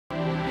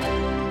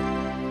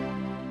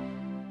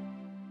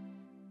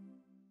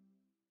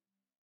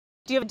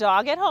Do you have a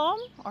dog at home,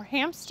 or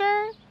hamster,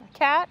 a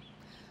cat,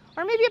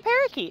 or maybe a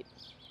parakeet?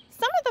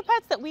 Some of the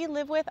pets that we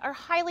live with are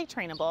highly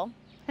trainable,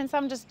 and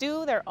some just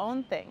do their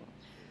own thing.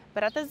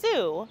 But at the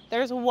zoo,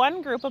 there's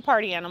one group of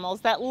party animals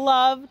that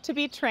love to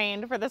be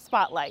trained for the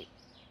spotlight: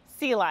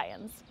 sea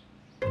lions.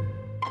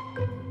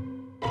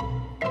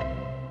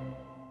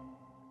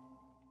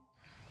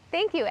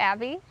 Thank you,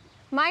 Abby.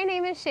 My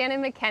name is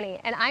Shannon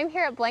McKenney, and I'm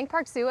here at Blank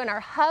Park Zoo in our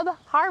hub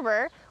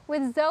harbor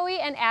with Zoe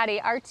and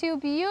Addie, our two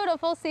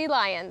beautiful sea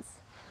lions.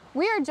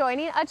 We are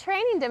joining a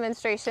training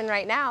demonstration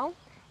right now.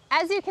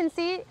 As you can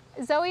see,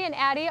 Zoe and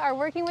Addie are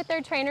working with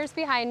their trainers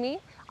behind me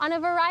on a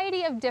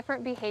variety of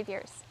different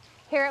behaviors.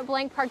 Here at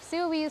Blank Park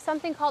Zoo, we use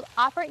something called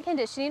operant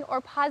conditioning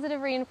or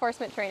positive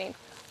reinforcement training,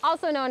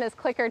 also known as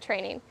clicker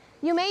training.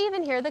 You may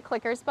even hear the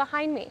clickers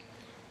behind me.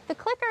 The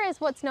clicker is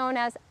what's known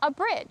as a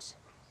bridge.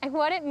 And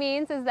what it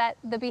means is that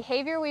the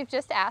behavior we've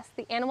just asked,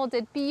 the animal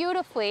did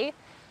beautifully.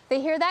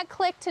 They hear that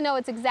click to know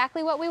it's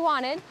exactly what we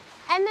wanted,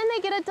 and then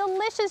they get a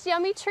delicious,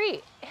 yummy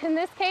treat. In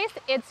this case,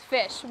 it's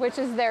fish, which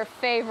is their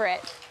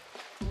favorite.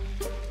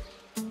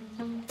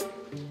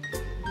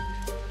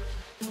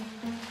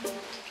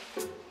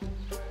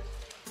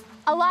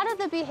 A lot of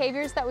the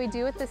behaviors that we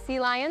do with the sea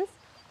lions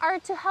are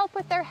to help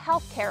with their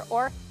health care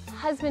or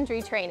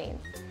husbandry training.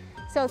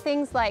 So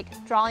things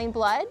like drawing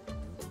blood,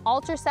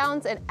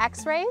 ultrasounds and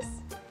x-rays,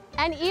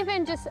 and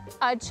even just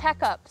a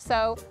checkup,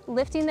 so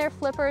lifting their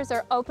flippers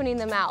or opening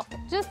the mouth,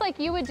 just like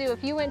you would do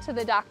if you went to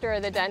the doctor or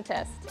the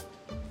dentist.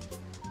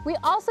 We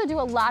also do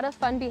a lot of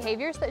fun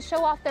behaviors that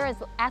show off their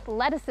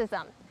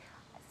athleticism.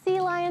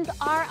 Sea lions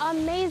are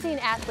amazing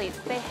athletes.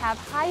 They have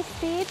high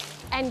speed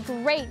and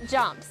great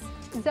jumps.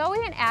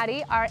 Zoe and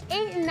Addie are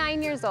 8 and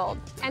 9 years old,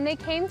 and they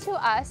came to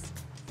us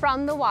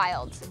from the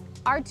wild.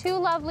 Our two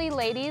lovely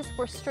ladies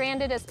were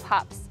stranded as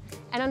pups,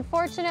 and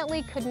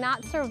unfortunately could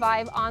not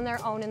survive on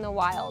their own in the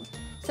wild.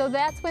 So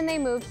that's when they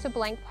moved to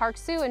Blank Park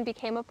Zoo and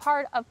became a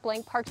part of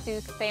Blank Park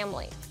Zoo's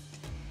family.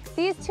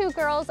 These two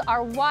girls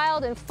are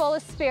wild and full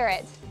of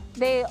spirit.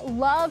 They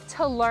love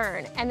to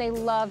learn and they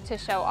love to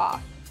show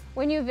off.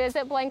 When you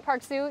visit Blank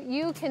Park Zoo,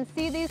 you can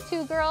see these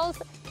two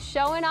girls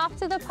showing off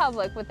to the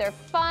public with their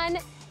fun,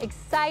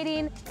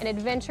 exciting, and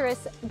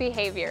adventurous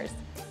behaviors.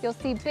 You'll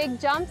see big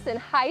jumps and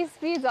high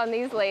speeds on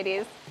these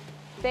ladies.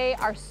 They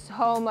are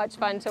so much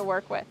fun to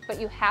work with, but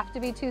you have to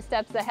be 2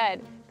 steps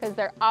ahead because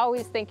they're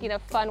always thinking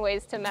of fun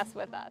ways to mess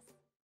with us.